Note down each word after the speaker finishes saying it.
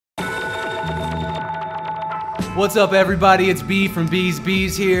What's up, everybody? It's B from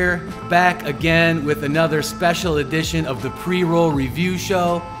Beez here, back again with another special edition of the Pre-Roll Review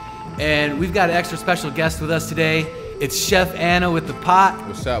Show. And we've got an extra special guest with us today. It's Chef Anna with the pot.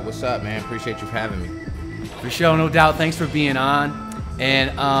 What's up, man? Appreciate you for having me. For sure, no doubt. Thanks for being on.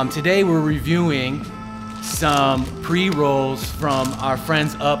 And today we're reviewing some pre-rolls from our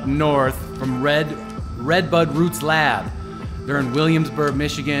friends up north from RedBud Roots Lab. They're in Williamsburg,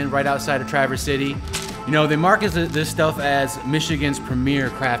 Michigan, right outside of Traverse City. You know, they market this stuff as Michigan's premier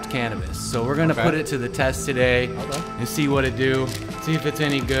craft cannabis. So we're gonna put it to the test today and see what it do, see if it's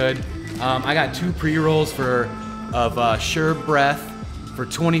any good. I got two pre-rolls of Sure Breath for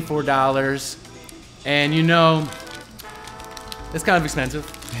 $24. And you know, it's kind of expensive.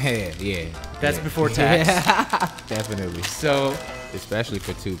 Yeah. That's before tax. Definitely. So, especially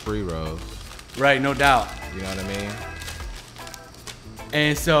for two pre-rolls. Right, no doubt. You know what I mean?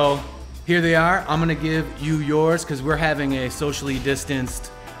 And so, here they are. I'm gonna give you yours because we're having a socially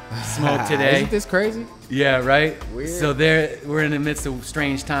distanced smoke today. Isn't this crazy? Yeah, right? Weird. So we're in the midst of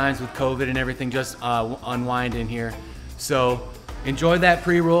strange times with COVID and everything just unwinding here. So enjoy that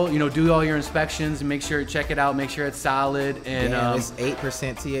pre-roll, you know, do all your inspections and check it out, make sure it's solid. And it's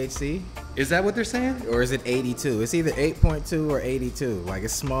 8% THC. Is that what they're saying? Or is it 82? It's either 8.2 or 82. Like,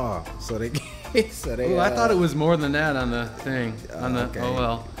 it's small. So they Ooh, I thought it was more than that on the thing. Oh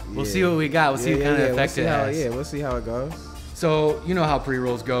well. We'll see what we got. We'll see what kind of effect it has. We'll see how it goes. So, you know how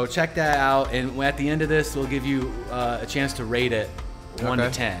pre-rolls go. Check that out, and at the end of this, we'll give you a chance to rate it 1 to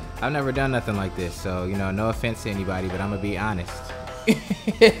 10. I've never done nothing like this, so, you know, no offense to anybody, but I'm going to be honest.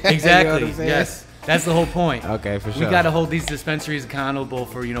 Exactly, you know yes. That's the whole point. Okay, for sure. We got to hold these dispensaries accountable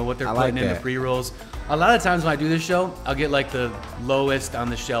for, you know, what they're putting in the pre-rolls. A lot of times when I do this show, I'll get like the lowest on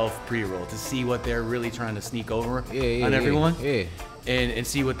the shelf pre-roll to see what they're really trying to sneak over on everyone. Yeah. And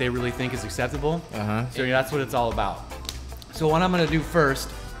see what they really think is acceptable. So that's what it's all about. So what I'm gonna do first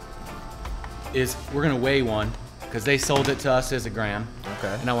is we're gonna weigh one because they sold it to us as a gram.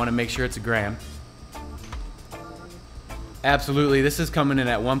 Okay. And I want to make sure it's a gram. Absolutely, this is coming in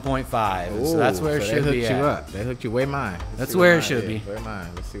at 1.5. Ooh, so that's where it should be at. They hooked you way mine. That's where it should be. Way mine.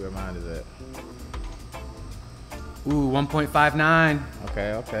 Let's see where mine is at. Ooh, 1.59.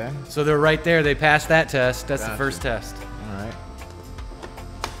 Okay. So they're right there. They passed that test. That's the first test. All right.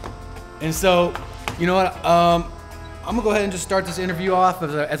 And so, you know what? I'm gonna go ahead and just start this interview off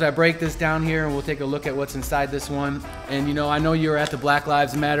as I break this down here, and we'll take a look at what's inside this one. And you know, I know you were at the Black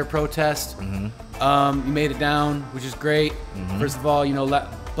Lives Matter protest. You made it down, which is great. First of all, you know,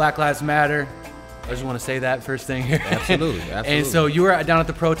 Black Lives Matter. I just want to say that first thing here. Absolutely. And so you were down at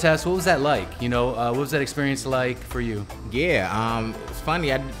the protest. What was that like? You know, what was that experience like for you? Yeah, it's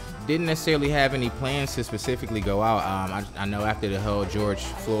funny. I didn't necessarily have any plans to specifically go out. I know after the whole George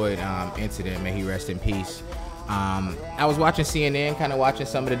Floyd incident, may he rest in peace, I was watching CNN, kind of watching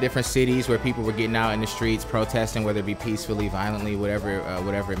some of the different cities where people were getting out in the streets protesting, whether it be peacefully, violently,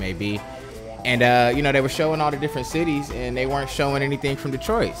 whatever it may be. And, you know, they were showing all the different cities, and they weren't showing anything from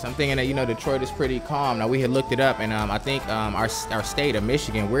Detroit. So I'm thinking that, you know, Detroit is pretty calm. Now, we had looked it up, and I think our state of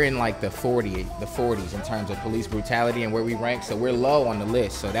Michigan, we're in like the 40s in terms of police brutality and where we rank. So we're low on the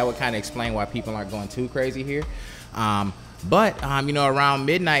list. So that would kind of explain why people aren't going too crazy here. But you know, around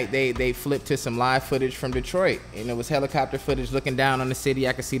midnight, they flipped to some live footage from Detroit. And it was helicopter footage looking down on the city.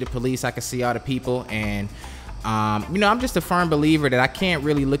 I could see the police. I could see all the people. And you know, I'm just a firm believer that I can't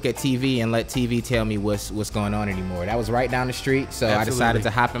really look at TV and let TV tell me what's going on anymore. That was right down the street, so I decided to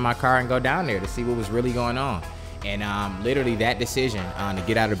hop in my car and go down there to see what was really going on. And literally that decision to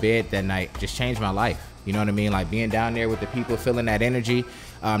get out of bed that night just changed my life. You know what I mean? Like being down there with the people, feeling that energy.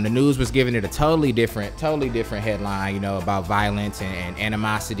 The news was giving it a totally different headline, you know, about violence and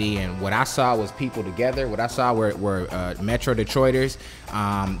animosity. And what I saw was people together. What I saw were Metro Detroiters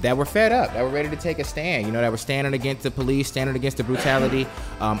that were fed up, that were ready to take a stand, you know, that were standing against the police, standing against the brutality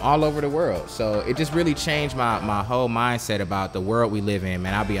all over the world. So it just really changed my whole mindset about the world we live in,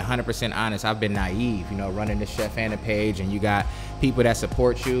 man. I'll be 100% honest. I've been naive, you know, running the Chef Anna page, and you got people that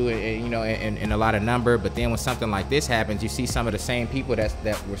support you, and, you know, in a lot of number. But then when something like this happens, you see some of the same people that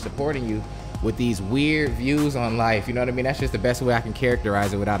were supporting you with these weird views on life. You know what I mean? That's just the best way I can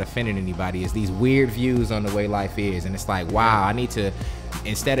characterize it without offending anybody, is these weird views on the way life is. And it's like, wow, I need to,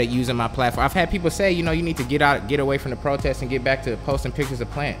 instead of using my platform, I've had people say, you know, you need to get away from the protests and get back to posting pictures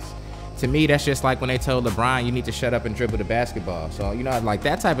of plants. to me, that's just like when they told LeBron, you need to shut up and dribble the basketball. So, you know, like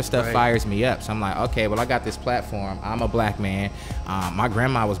that type of stuff fires me up. So I'm like, okay, well, I got this platform. I'm a black man. My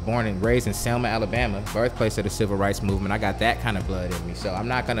grandma was born and raised in Selma, Alabama, birthplace of the civil rights movement. I got that kind of blood in me. So I'm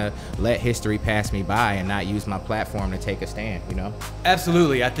not going to let history pass me by and not use my platform to take a stand, you know?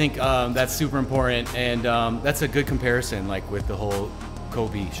 Absolutely. I think that's super important. And that's a good comparison, like with the whole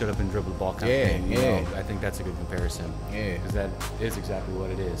Kobe shut up and dribble the ball kind of thing. You know, I think that's a good comparison. Yeah. Because that is exactly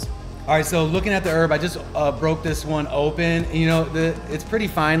what it is. All right, so looking at the herb, I just broke this one open. You know, it's pretty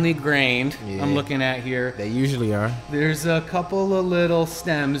finely grained. Yeah. I'm looking at here. They usually are. There's a couple of little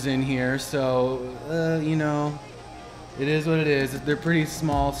stems in here, so, you know, it is what it is. They're pretty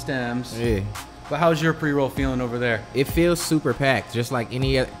small stems. Yeah. But how's your pre-roll feeling over there? It feels super packed, just like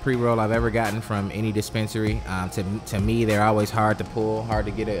any pre-roll I've ever gotten from any dispensary. To me, they're always hard to pull, hard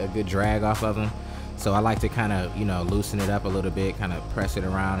to get a good drag off of them. So I like to kind of, you know, loosen it up a little bit, kind of press it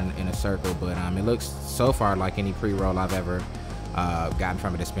around in a circle. But it looks so far like any pre-roll I've ever gotten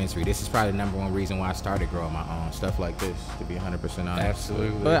from a dispensary. This is probably the #1 reason why I started growing my own stuff like this, to be 100% honest.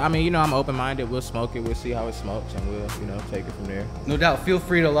 Absolutely. But I mean, you know, I'm open-minded. We'll smoke it. We'll see how it smokes, and we'll, you know, take it from there. No doubt. Feel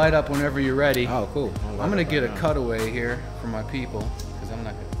free to light up whenever you're ready. Oh, cool. I'm gonna get a cutaway here for my people, because I'm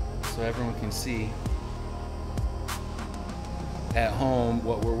not gonna, so everyone can see at home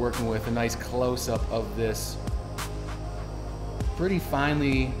what we're working with, a nice close-up of this pretty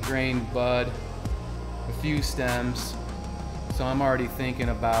finely grained bud, a few stems. So I'm already thinking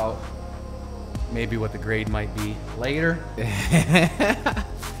about maybe what the grade might be later.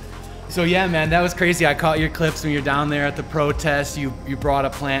 So yeah, man, that was crazy. I caught your clips when you're down there at the protest. You brought a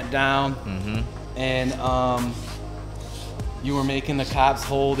plant down, and you were making the cops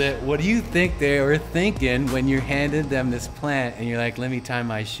hold it. What do you think they were thinking when you handed them this plant and you're like, let me tie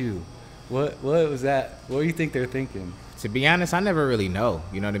my shoe? What was that? What do you think they're thinking? To be honest, I never really know,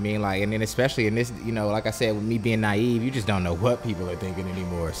 you know what I mean? Like, and then especially in this, you know, like I said, with me being naive, you just don't know what people are thinking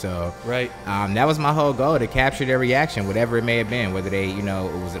anymore. So that was my whole goal, to capture their reaction, whatever it may have been, whether they, you know,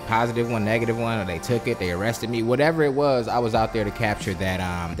 it was a positive one, negative one, or they took it, they arrested me, whatever it was, I was out there to capture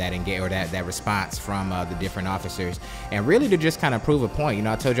that response from the different officers, and really to just kind of prove a point. You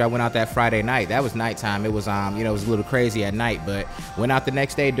know, I told you I went out that Friday night. That was nighttime. It was, you know, it was a little crazy at night, but went out the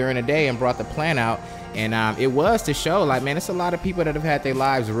next day during the day and brought the plant out. And it was to show, like, man, it's a lot of people that have had their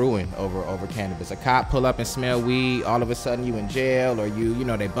lives ruined over cannabis. A cop pull up and smell weed, all of a sudden you in jail, or you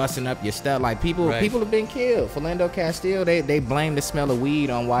know, they busting up your stuff. Like, people have been killed. Philando Castile, they blame the smell of weed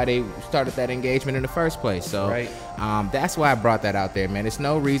on why they started that engagement in the first place. So that's why I brought that out there, man. It's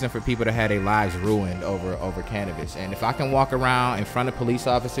no reason for people to have their lives ruined over cannabis. And if I can walk around in front of police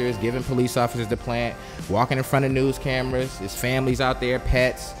officers, giving police officers the plant, walking in front of news cameras, there's families out there,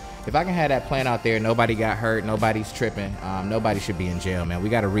 pets. If I can have that plant out there, nobody got hurt, nobody's tripping, nobody should be in jail, man. We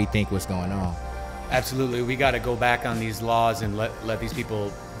got to rethink what's going on. Absolutely. We got to go back on these laws and let these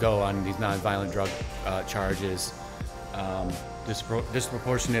people go on these nonviolent drug charges.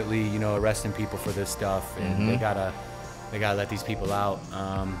 Disproportionately, you know, arresting people for this stuff, and they gotta let these people out.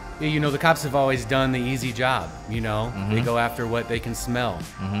 You know, the cops have always done the easy job. You know, they go after what they can smell.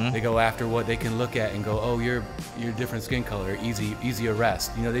 They go after what they can look at and go, oh, you're different skin color, easy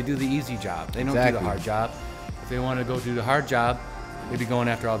arrest. You know, they do the easy job. They don't do the hard job. If they want to go do the hard job, they'd be going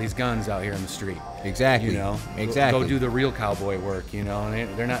after all these guns out here in the street. Exactly. You know, go do the real cowboy work. You know,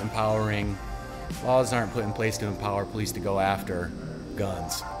 and they're not empowering. Laws aren't put in place to empower police to go after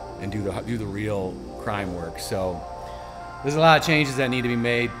guns and do the real crime work. So there's a lot of changes that need to be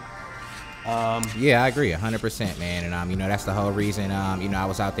made. Yeah, I agree 100%, man. And you know, that's the whole reason you know, I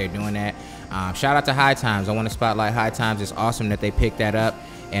was out there doing that. Shout out to High Times. I want to spotlight High Times. It's awesome that they picked that up,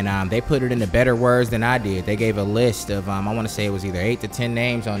 and they put it into better words than I did. They gave a list of I want to say it was either 8 to 10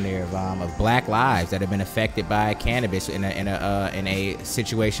 names on there of black lives that have been affected by cannabis in a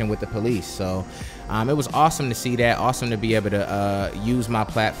situation with the police. So it was awesome to see that. Awesome to be able to use my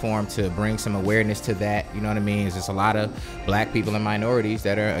platform to bring some awareness to that. You know what I mean? There's just a lot of black people and minorities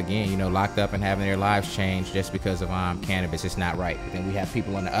that are, again, you know, locked up and having their lives changed just because of cannabis. It's not right. But then we have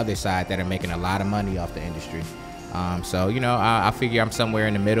people on the other side that are making a lot of money off the industry. So, you know, I figure I'm somewhere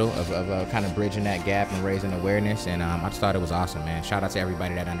in the middle of kind of bridging that gap and raising awareness. And I just thought it was awesome, man. Shout out to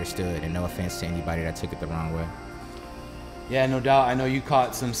everybody that understood, and no offense to anybody that took it the wrong way. Yeah, no doubt. I know you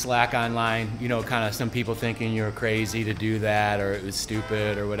caught some slack online, you know, kind of some people thinking you're crazy to do that, or it was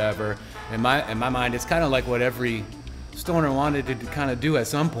stupid or whatever. In my mind, it's kind of like what every stoner wanted to kind of do at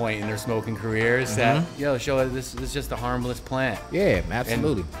some point in their smoking careers, that, you know, show that this is just a harmless plant. Yeah,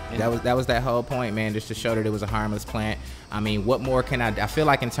 absolutely. And that was that whole point, man, just to show that it was a harmless plant. I mean, what more can I feel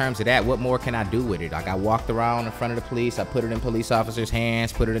like in terms of that, what more can I do with it? Like, I walked around in front of the police, I put it in police officers'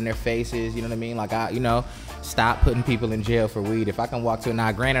 hands, put it in their faces, you know what I mean? Like, stop putting people in jail for weed. If I can walk to it,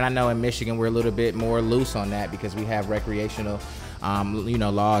 now granted, I know in Michigan we're a little bit more loose on that because we have recreational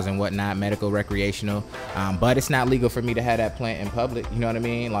laws and whatnot, medical, recreational, but it's not legal for me to have that plant in public, you know what I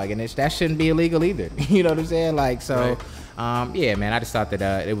mean? Like, and that shouldn't be illegal either, you know what I'm saying? Like, so, right. Yeah, man, I just thought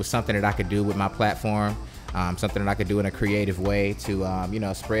that it was something that I could do with my platform, something that I could do in a creative way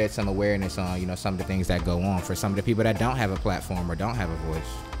to, spread some awareness on, some of the things that go on for some of the people that don't have a platform or don't have a voice.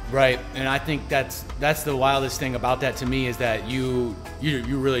 Right, and I think that's the wildest thing about that to me is that you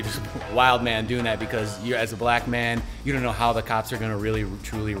really just a wild man doing that because you're, as a black man, you don't know how the cops are going to really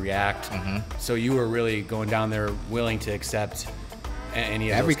truly react. Mm-hmm. So you were really going down there willing to accept any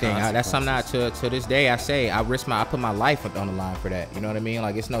of everything. Those that's something to this day I say I put my life on the line for that. You know what I mean?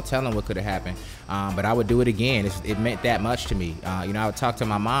 Like, it's no telling what could have happened. But I would do it again. It meant that much to me. I would talk to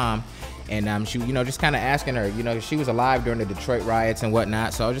my mom. And she, just kind of asking her, she was alive during the Detroit riots and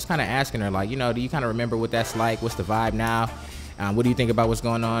whatnot. So I was just kind of asking her, like, do you kind of remember what that's like? What's the vibe now? What do you think about what's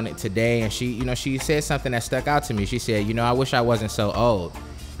going on today? And she, she said something that stuck out to me. She said, I wish I wasn't so old.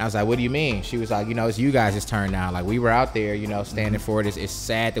 I was like, what do you mean? She was like, it's you guys' turn now. Like, we were out there, standing for it. It's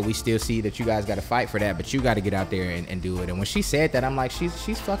sad that we still see that you guys got to fight for that, but you got to get out there and do it. And when she said that, I'm like,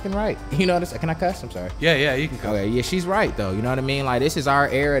 she's fucking right. Can I cuss? I'm sorry. Yeah, you can cuss. Okay, yeah, she's right, though. You know what I mean? Like, this is our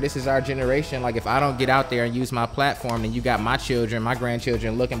era. This is our generation. Like, if I don't get out there and use my platform, then you got my children, my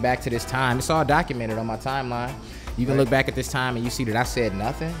grandchildren looking back to this time. It's all documented on my timeline. You can look back at this time and you see that I said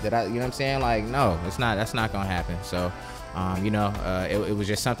nothing. That you know what I'm saying? Like, no, it's not. That's not gonna happen. So, it was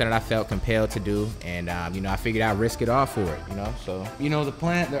just something that I felt compelled to do, and I figured I'd risk it all for it. So the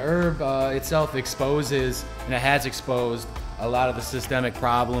plant, the herb itself exposes, and it has exposed a lot of the systemic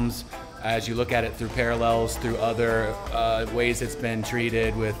problems as you look at it through parallels, through other ways it's been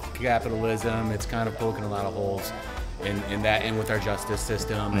treated with capitalism. It's kind of poking a lot of holes in that, and with our justice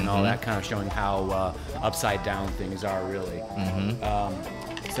system, mm-hmm. and all that, kind of showing how upside down things are really. Mm-hmm.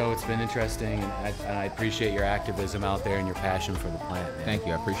 So it's been interesting, and I appreciate your activism out there and your passion for the plant, man. Thank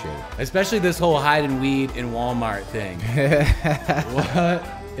you, I appreciate it. Especially this whole hiding weed in Walmart thing. What?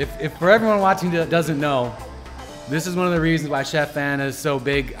 If for everyone watching that doesn't know, this is one of the reasons why Chef Fanta is so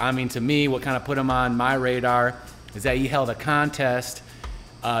big. I mean, to me, what kind of put him on my radar is that he held a contest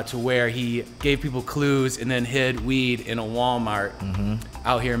to where he gave people clues and then hid weed in a Walmart mm-hmm.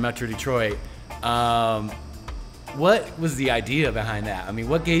 out here in Metro Detroit. What was the idea behind that? I mean,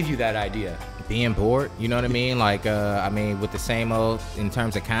 what gave you that idea? Being bored, you know what I mean? Like, with the same old, in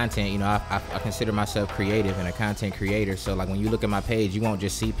terms of content, I consider myself creative and a content creator. So, like, when you look at my page, you won't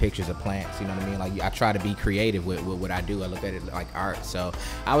just see pictures of plants, you know what I mean? Like, I try to be creative with what I do. I look at it like art. So,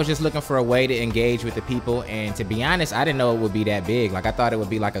 I was just looking for a way to engage with the people. And to be honest, I didn't know it would be that big. Like, I thought it would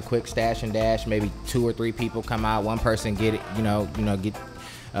be like a quick stash and dash. Maybe 2 or 3 people come out, one person get it,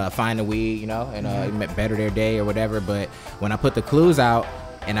 find the weed, and better their day or whatever. But when I put the clues out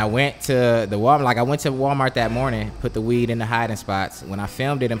and I went to the Walmart, like I went to Walmart that morning, put the weed in the hiding spots. When I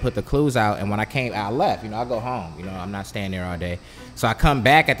filmed it and put the clues out, and when I left, I go home, I'm not staying there all day. So I come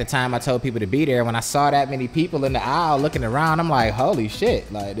back at the time I told people to be there. When I saw that many people in the aisle looking around, I'm like, holy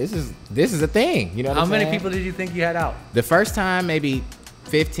shit, like this is a thing. How many people did you think you had out? The first time, maybe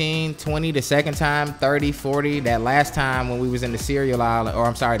 15, 20, the second time, 30, 40. That last time when we was in the cereal aisle,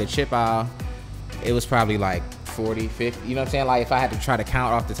 the chip aisle, it was probably like 40, 50, you know what I'm saying? Like, if I had to try to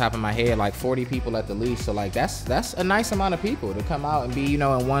count off the top of my head, like 40 people at the least. So like, that's a nice amount of people to come out and be, in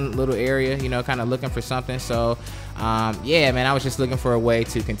one little area, kind of looking for something. So, yeah, man, I was just looking for a way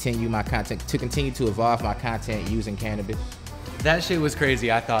to continue my content, to continue to evolve my content using cannabis. That shit was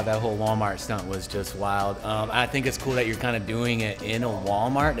crazy. I thought that whole Walmart stunt was just wild. I think it's cool that you're kind of doing it in a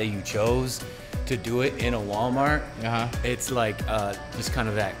Walmart, that you chose to do it in a Walmart. Uh-huh. It's like just kind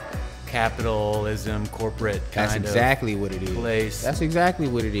of that capitalism, corporate kind of. That's exactly what it is. Place. That's exactly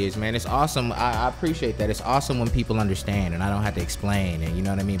what it is, man. It's awesome. I appreciate that. It's awesome when people understand and I don't have to explain, and you know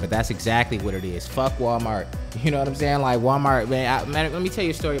what I mean? But that's exactly what it is. Fuck Walmart. You know what I'm saying? Like, Walmart, man, let me tell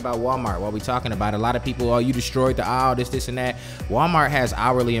you a story about Walmart while we talking about it. A lot of people, you destroyed the aisle, this and that. Walmart has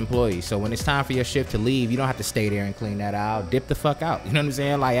hourly employees. So when it's time for your shift to leave, you don't have to stay there and clean that aisle. Dip the fuck out. You know what I'm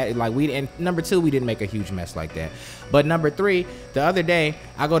saying? Like we, and number 2, we didn't make a huge mess like that. But number 3, the other day,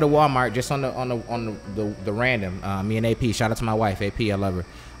 I go to Walmart just on the random. Me and AP, shout out to my wife, AP, I love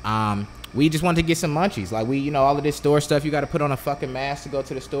her. We just wanted to get some munchies. Like, all of this store stuff, you got to put on a fucking mask to go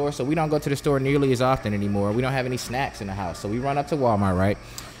to the store. So we don't go to the store nearly as often anymore. We don't have any snacks in the house. So we run up to Walmart, right?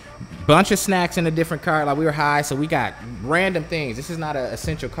 bunch of snacks in a different cart. Like we were high, so we got random things. This is not an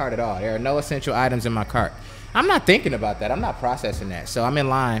essential cart at all. There are no essential items in my cart. I'm not thinking about that. I'm not processing that. So I'm in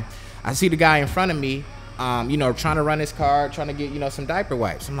line. I see the guy in front of me, you know, trying to run his cart, trying to get, you know, some diaper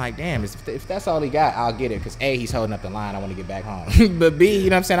wipes. I'm like, damn, if that's all he got, I'll get it. Because A, he's holding up the line. I want to get back home. But B, you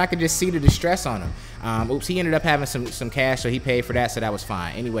know what I'm saying? I could just see the distress on him. Oops, he ended up having some cash, so he paid for that, so that was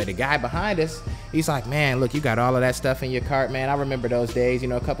fine. Anyway, the guy behind us, he's like, man, look, you got all of that stuff in your cart, man. I remember those days, you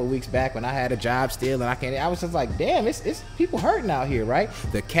know, a couple weeks back when I had a job still, and I was just like, damn, it's people hurting out here, right?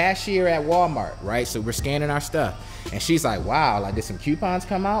 The cashier at Walmart, right? So we're scanning our stuff. And she's like, wow, like, did some coupons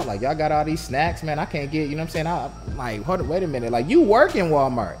come out? Like, y'all got all these snacks, man. I can't get, you know what I'm saying? I'm like, hold on, wait a minute. Like, you work in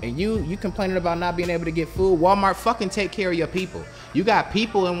Walmart, and you complaining about not being able to get food. Walmart fucking take care of your people. You got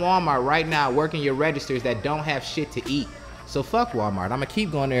people in Walmart right now working your registers that don't have shit to eat. So fuck Walmart. I'm gonna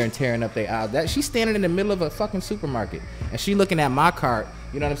keep going there and tearing up their aisles. She's standing in the middle of a fucking supermarket, and she looking at my cart,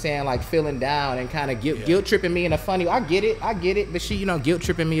 you know what I'm saying, like feeling down and kind of guilt tripping me in a funny. I get it, but she, you know, guilt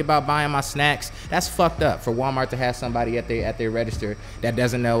tripping me about buying my snacks. That's fucked up for Walmart to have somebody at their register that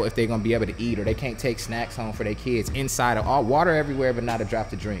doesn't know if they're gonna be able to eat, or they can't take snacks home for their kids inside of all water everywhere but not a drop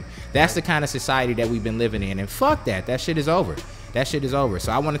to drink. That's the kind of society that we've been living in, and fuck that. That shit is over. That shit is over.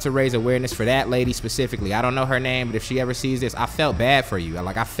 So I wanted to raise awareness for that lady specifically. I don't know her name, but if she ever sees this, I felt bad for you.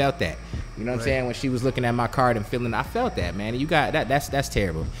 Like, I felt that. You know what I'm saying? When she was looking at my card and feeling, I felt that, man. You got that. That's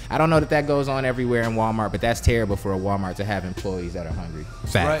terrible. I don't know that goes on everywhere in Walmart, but that's terrible for a Walmart to have employees that are hungry.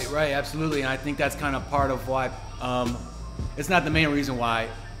 Facts. Right, absolutely. And I think that's kind of part of why, it's not the main reason why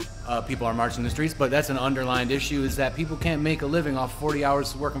people are marching the streets, but that's an underlined issue, is that people can't make a living off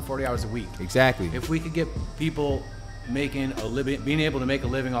working 40 hours a week. Exactly. If we could get people making a living, being able to make a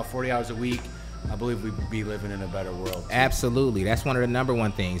living off 40 hours a week, I believe we'd be living in a better world. Absolutely. That's one of the number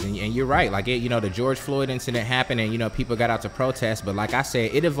one things. And you're right. Like, you know, the George Floyd incident happened and, you know, people got out to protest. But like I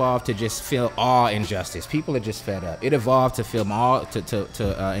said, it evolved to just feel all injustice. People are just fed up. It evolved to feel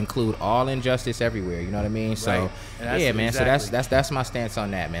to include all injustice everywhere. You know what I mean? Right. So, yeah, man. Exactly. So that's my stance on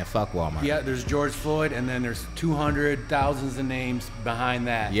that, man. Fuck Walmart. Yeah, there's George Floyd, and then there's 200 thousands of names behind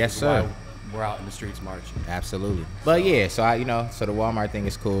that. Yes, sir. We're out in the streets marching. Absolutely. But yeah, so so the Walmart thing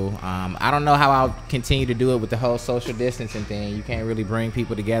is cool. I don't know how I'll continue to do it with the whole social distancing thing. You can't really bring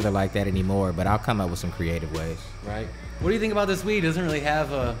people together like that anymore, but I'll come up with some creative ways. Right. What do you think about this weed? It doesn't really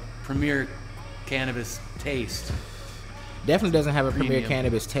have a premier cannabis taste. Definitely doesn't have a premier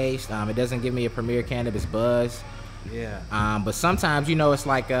cannabis taste. It doesn't give me a premier cannabis buzz. Yeah. But sometimes, you know, it's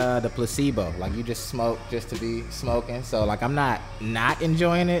like the placebo. Like, you just smoke just to be smoking. So like, I'm not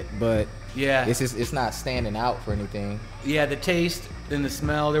enjoying it, but yeah, it's not standing out for anything. Yeah, the taste and the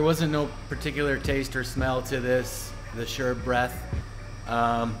smell, there wasn't no particular taste or smell to this, the sure breath.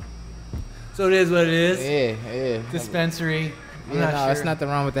 So it is what it is. Yeah. Dispensary. It's nothing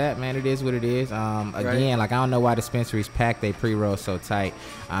wrong with that, man. It is what it is. Again, like, I don't know why dispensaries pack they pre-rolls so tight.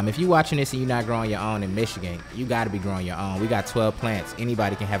 If you watching this and you're not growing your own in Michigan, you got to be growing your own. We got 12 plants.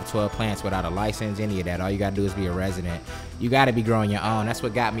 Anybody can have 12 plants without a license, any of that. All you got to do is be a resident. You got to be growing your own. That's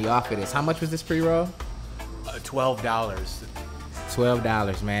what got me off of this. How much was this pre-roll? $12.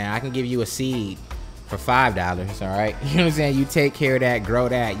 $12, man. I can give you a seed for $5, all right? You know what I'm saying? You take care of that, grow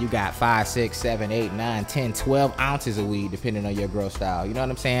that. You got 5, 6, 7, 8, 9, 10, 12 ounces of weed, depending on your grow style. You know what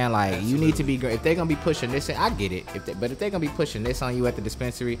I'm saying? Like, absolutely. You need to be, if they're gonna be pushing this in, I get it. But if they're gonna be pushing this on you at the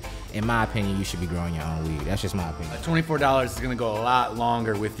dispensary, in my opinion, you should be growing your own weed. That's just my opinion. $24 is gonna go a lot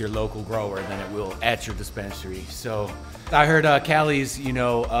longer with your local grower than it will at your dispensary. So I heard Cali's,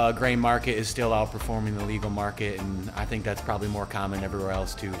 grain market is still outperforming the legal market, and I think that's probably more common everywhere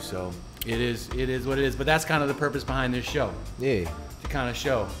else too. So it is what it is. But that's kind of the purpose behind this show. Yeah. To kind of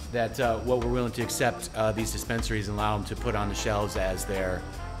show that what we're willing to accept these dispensaries and allow them to put on the shelves as their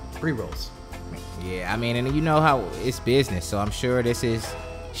pre-rolls. Yeah, I mean, and you know how it's business, so I'm sure this is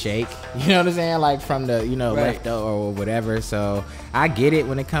shake, you know what I'm saying, like from the right. Left or whatever. So I get it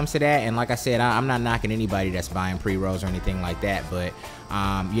when it comes to that, and like I said, I'm not knocking anybody that's buying pre-rolls or anything like that, but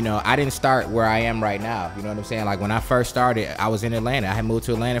I didn't start where I am right now. You know what I'm saying? Like, when I first started, I was in Atlanta. I had moved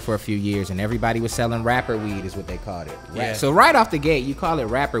to Atlanta for a few years, and everybody was selling rapper weed, is what they called it. Right? Yeah. So right off the gate, you call it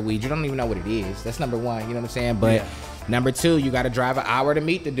rapper weed, you don't even know what it is. That's number one. You know what I'm saying? But yeah. Number two, you got to drive an hour to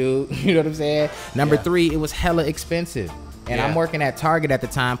meet the dude. You know what I'm saying? Number three, it was hella expensive. And I'm working at Target at the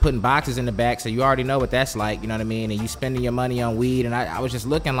time, putting boxes in the back, so you already know what that's like, you know what I mean? And you spending your money on weed, and I was just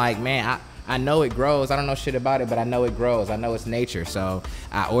looking like, man, I know it grows. I don't know shit about it, but I know it grows. I know it's nature. So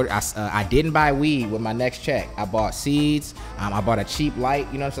I didn't buy weed with my next check. I bought seeds. I bought a cheap light.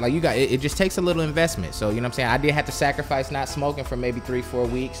 You know what I'm saying? Like, it just takes a little investment. So, you know what I'm saying? I did have to sacrifice not smoking for maybe 3-4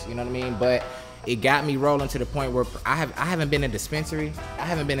 weeks. You know what I mean? But it got me rolling to the point where I haven't been in a dispensary. I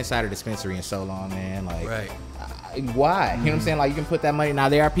haven't been inside a dispensary in so long, man. Like, right. Why? You know what I'm saying? Like, you can put that money. Now,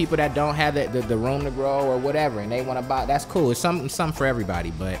 there are people that don't have the room to grow or whatever, and they want to buy. That's cool. It's something for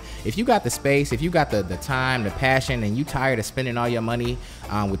everybody. But if you got the space, if you got the time, the passion, and you tired of spending all your money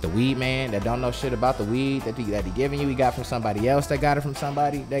with the weed man that don't know shit about the weed that he giving you, got from somebody else that got it from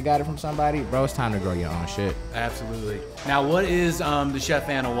somebody, bro, it's time to grow your own shit. Absolutely. Now, what is the Chef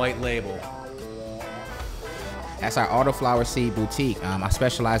Anna white label? That's our autoflower seed boutique. I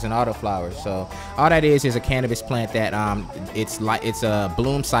specialize in autoflowers. So all that is a cannabis plant that it's a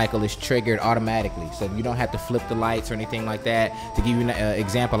bloom cycle is triggered automatically. So you don't have to flip the lights or anything like that. To give you an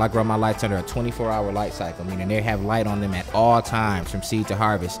example, I grow my lights under a 24-hour light cycle, meaning they have light on them at all times from seed to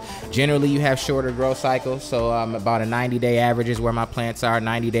harvest. Generally, you have shorter growth cycles. So about a 90-day average is where my plants are,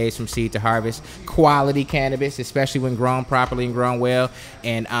 90 days from seed to harvest. Quality cannabis, especially when grown properly and grown well.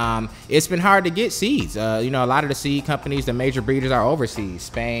 And it's been hard to get seeds. A lot of the seed companies, the major breeders are overseas,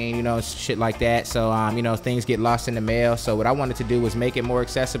 Spain, shit like that. So things get lost in the mail. So what I wanted to do was make it more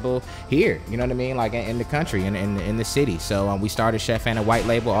accessible here, you know what I mean, like in the country, in the city. So we started Chef Anna white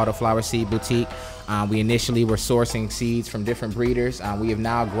label autoflower seed boutique. We initially were sourcing seeds from different breeders. We have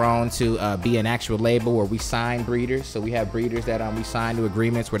now grown to be an actual label where we sign breeders. So we have breeders that we sign to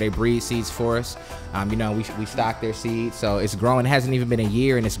agreements where they breed seeds for us. We stock their seeds. So it's growing. It hasn't even been a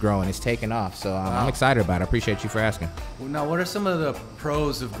year and it's growing. It's taken off. So wow. I'm excited about it. I appreciate you for asking. Well, now, what are some of the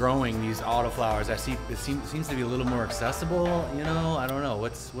pros of growing these autoflowers? I see it seems to be a little more accessible. I don't know.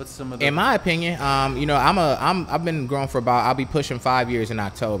 What's some of the... In my opinion, I've been growing for I'll be pushing 5 years in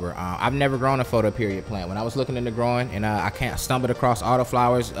October. I've never grown a photoperiod plant. When I was looking into growing and I stumbled across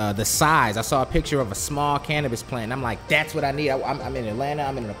autoflowers, the size, I saw a picture of a small cannabis plant and I'm like, that's what I need. I'm in Atlanta,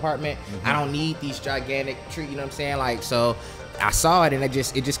 I'm in an apartment. Mm-hmm. I don't need these gigantic trees, you know what I'm saying? Like, so I saw it and it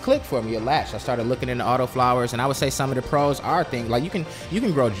just clicked for me. It latched. I started looking into autoflowers, and I would say some of the pros are things like you can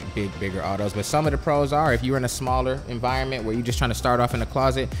grow bigger autos, but some of the pros are if you're in a smaller environment where you're just trying to start off in the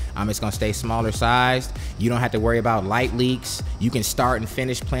closet, it's gonna stay smaller sized. You don't have to worry about light leaks. You can start and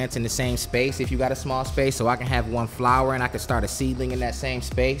finish plants in the same space if you got a small space. So I can have one flower and I can start a seedling in that same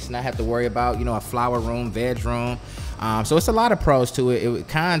space, and I have to worry about a flower room, veg room. So it's a lot of pros to it.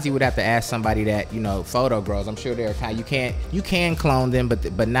 Cons, you would have to ask somebody that photo grows. I'm sure there are kind. You can clone them,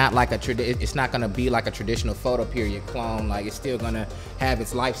 but not like it's not gonna be like a traditional photo period clone. Like, it's still gonna have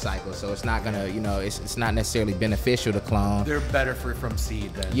its life cycle. So it's not gonna it's not necessarily beneficial to clone. They're better from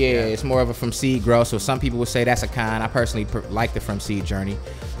seed then. Yeah, it's more of a from seed growth. So some people would say that's a con. I personally like the from seed journey.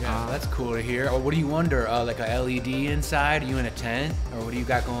 Yeah, that's cool to hear. What do you wonder? Like a LED inside? Are you in a tent, or what do you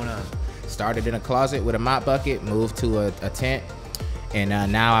got going on? Started in a closet with a mop bucket, moved to a tent, and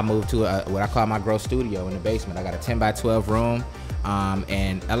now I moved to what I call my grow studio in the basement. I got a 10 by 12 room,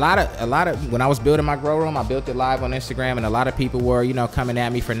 and a lot of when I was building my grow room, I built it live on Instagram, and a lot of people were coming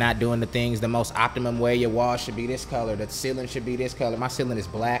at me for not doing the things the most optimum way. Your walls should be this color, the ceiling should be this color. My ceiling is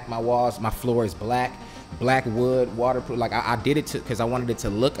black, my floor is black wood, waterproof. Like I did it because I wanted it to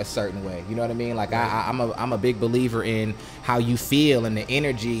look a certain way. You know what I mean? Like I'm a big believer in how you feel and the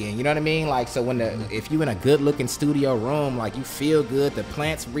energy, and you know what I mean? Like, so if you in a good looking studio room, like you feel good, the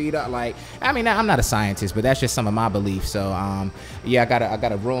plants breed up. Like, I'm not a scientist, but that's just some of my beliefs. So yeah, I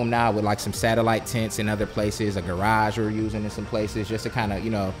got a room now with like some satellite tents in other places, a garage we're using in some places just to kind of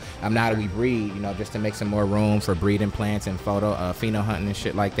now that we breed, just to make some more room for breeding plants and pheno hunting and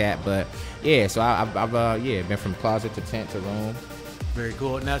shit like that. But yeah, so I've been from closet to tent to room. Very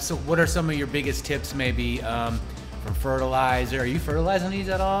cool. Now, so what are some of your biggest tips maybe from fertilizer? Are you fertilizing these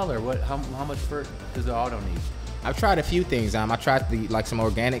at all, or what? How much does the auto need? I've tried a few things. I tried some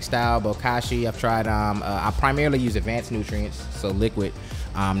organic style bokashi. I've tried I primarily use advanced nutrients, so liquid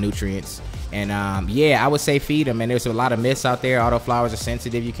nutrients. And I would say feed them. And there's a lot of myths out there. Autoflowers are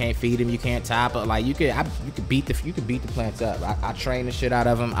sensitive. You can't feed them. You can't top it. Like you could beat the plants up. I train the shit out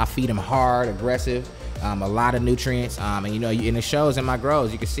of them. I feed them hard, aggressive. A lot of nutrients, and in the shows in my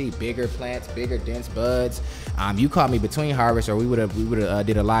grows, you can see bigger plants, bigger dense buds. You caught me between harvests, or we would have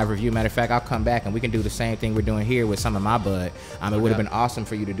did a live review. Matter of fact, I'll come back and we can do the same thing we're doing here with some of my bud. It would have been awesome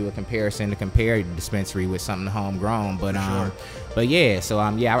for you to do a comparison, to compare the dispensary with something homegrown. But but yeah, so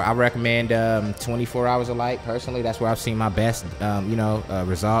I recommend 24 hours of light. Personally, that's where I've seen my best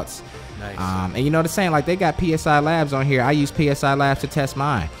results. Nice. And the saying, like, they got PSI Labs on here. I use PSI Labs to test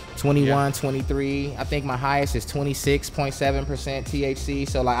mine. 21, 23. I think my highest is 26.7% THC.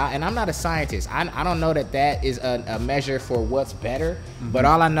 So and I'm not a scientist. I don't know that is a measure for what's better. Mm-hmm. But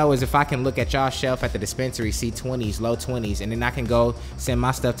all I know is if I can look at y'all shelf at the dispensary, see 20s, low 20s, and then I can go send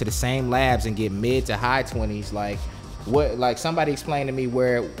my stuff to the same labs and get mid to high 20s, like, what, like, somebody explain to me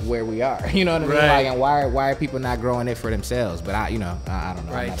where we are. You know what I mean? Right. Like, and why are people not growing it for themselves? But I don't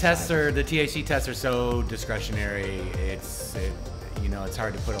know. Right. The THC tests are so discretionary. You know, it's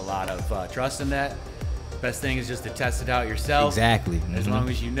hard to put a lot of trust in that. Best thing is just to test it out yourself. Exactly. As long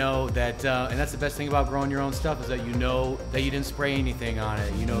as you know that, and that's the best thing about growing your own stuff, is that you know that you didn't spray anything on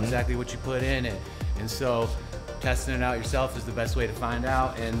it. You know exactly what you put in it. And so testing it out yourself is the best way to find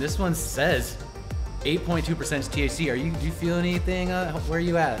out. And this one says 8.2% THC. Do you feel anything? Where are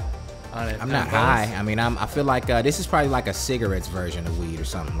you at on it? I'm not high. I mean, I feel like this is probably like a cigarettes version of weed or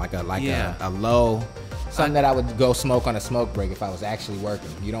something, like a low, something that I would go smoke on a smoke break if I was actually working.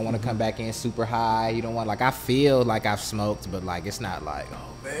 You don't want to come back in super high. You don't want, like, I feel like I've smoked, but like it's not like,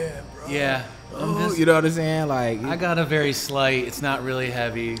 oh man, bro. Yeah. You know what I'm saying? Like, I got a very slight. It's not really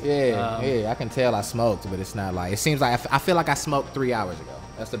heavy. Yeah, I can tell I smoked, but it's not like, it seems like I feel like I smoked 3 hours ago.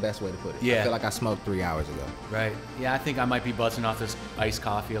 That's the best way to put it. Yeah. I feel like I smoked 3 hours ago. Right. Yeah, I think I might be buzzing off this iced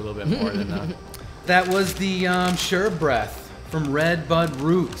coffee a little bit more than that. That was the Sure Breath from RedBud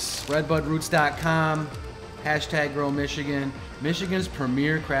Roots. RedBudRoots.com. #Grow Michigan. Michigan's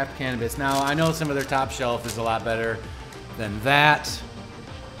premier craft cannabis. Now, I know some of their top shelf is a lot better than that,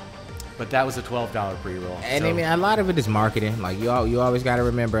 but that was a $12 pre-roll. And I mean, a lot of it is marketing. Like, you always got to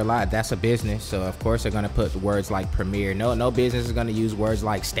remember, a lot, that's a business. So of course they're gonna put words like premier. No business is gonna use words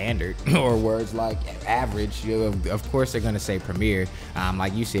like standard or words like average. Of course they're gonna say premier.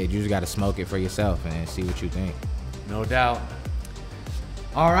 Like you said, you just got to smoke it for yourself and see what you think. No doubt.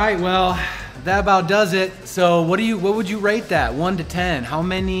 All right, well, that about does it. So what would you rate that? 1 to 10. How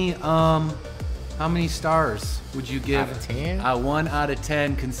many stars would you give? Out of 10? 1 out of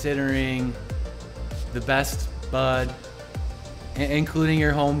 10, considering the best bud, including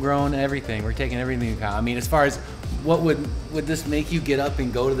your homegrown, everything. We're taking everything into account. I mean, as far as what would this make you get up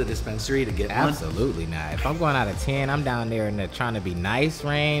and go to the dispensary to get one? Absolutely not. If I'm going out of 10, I'm down there in the trying to be nice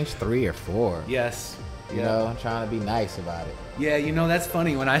range, 3 or 4. Yes. You know, I'm trying to be nice about it. Yeah, you know, that's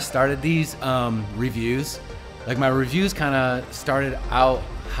funny. When I started these reviews, like, my reviews kind of started out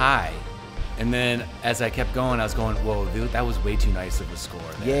high. And then as I kept going, I was going, whoa, dude, that was way too nice of a score.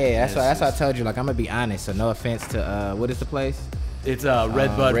 Yeah, that's why I told you, like, I'm going to be honest. So no offense to, what is the place? It's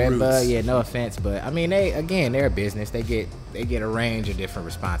RedBud Roots. RedBud, yeah, no offense. But, I mean, they're a business. They get a range of different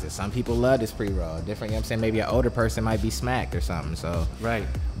responses. Some people love this pre-roll. Different, you know what I'm saying? Maybe an older person might be smacked or something. So right.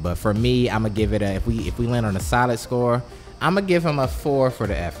 But for me, I'm going to give it if we land on a solid score, I'm going to give him a 4 for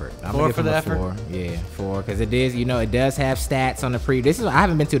the effort. I'm 4 for the effort? 4. Yeah, 4. Because it is, you know, it does have stats on the pre. I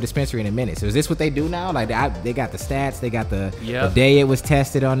haven't been to a dispensary in a minute. So is this what they do now? Like, they got the stats. They got the day it was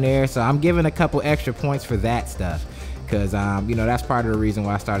tested on there. So I'm giving a couple extra points for that stuff. Because, you know, that's part of the reason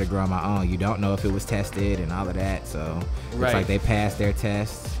why I started growing my own. You don't know if it was tested and all of that. So it's like they passed their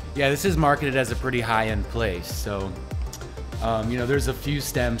tests. Yeah, this is marketed as a pretty high-end place. So, you know, there's a few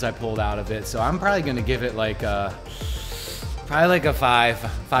stems I pulled out of it. So I'm probably going to give it like probably like a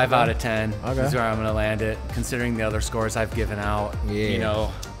 5 out of 10. Okay. Is where I'm going to land it, considering the other scores I've given out. Yeah. You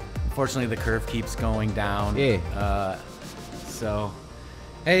know, unfortunately, the curve keeps going down. Yeah. So,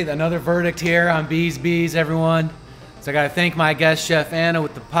 hey, another verdict here on Beez, everyone. So I got to thank my guest, Chef Anna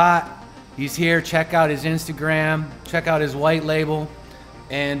with the pot. He's here. Check out his Instagram. Check out his white label.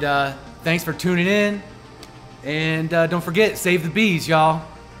 And thanks for tuning in. And don't forget, save the bees, y'all.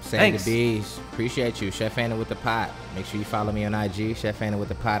 Save the bees. Appreciate you. Chef Anna with the pot. Make sure you follow me on IG, Chef Anna with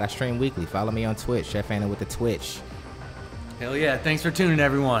the pot. I stream weekly. Follow me on Twitch, Chef Anna with the Twitch. Hell yeah. Thanks for tuning,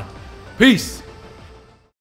 everyone. Peace.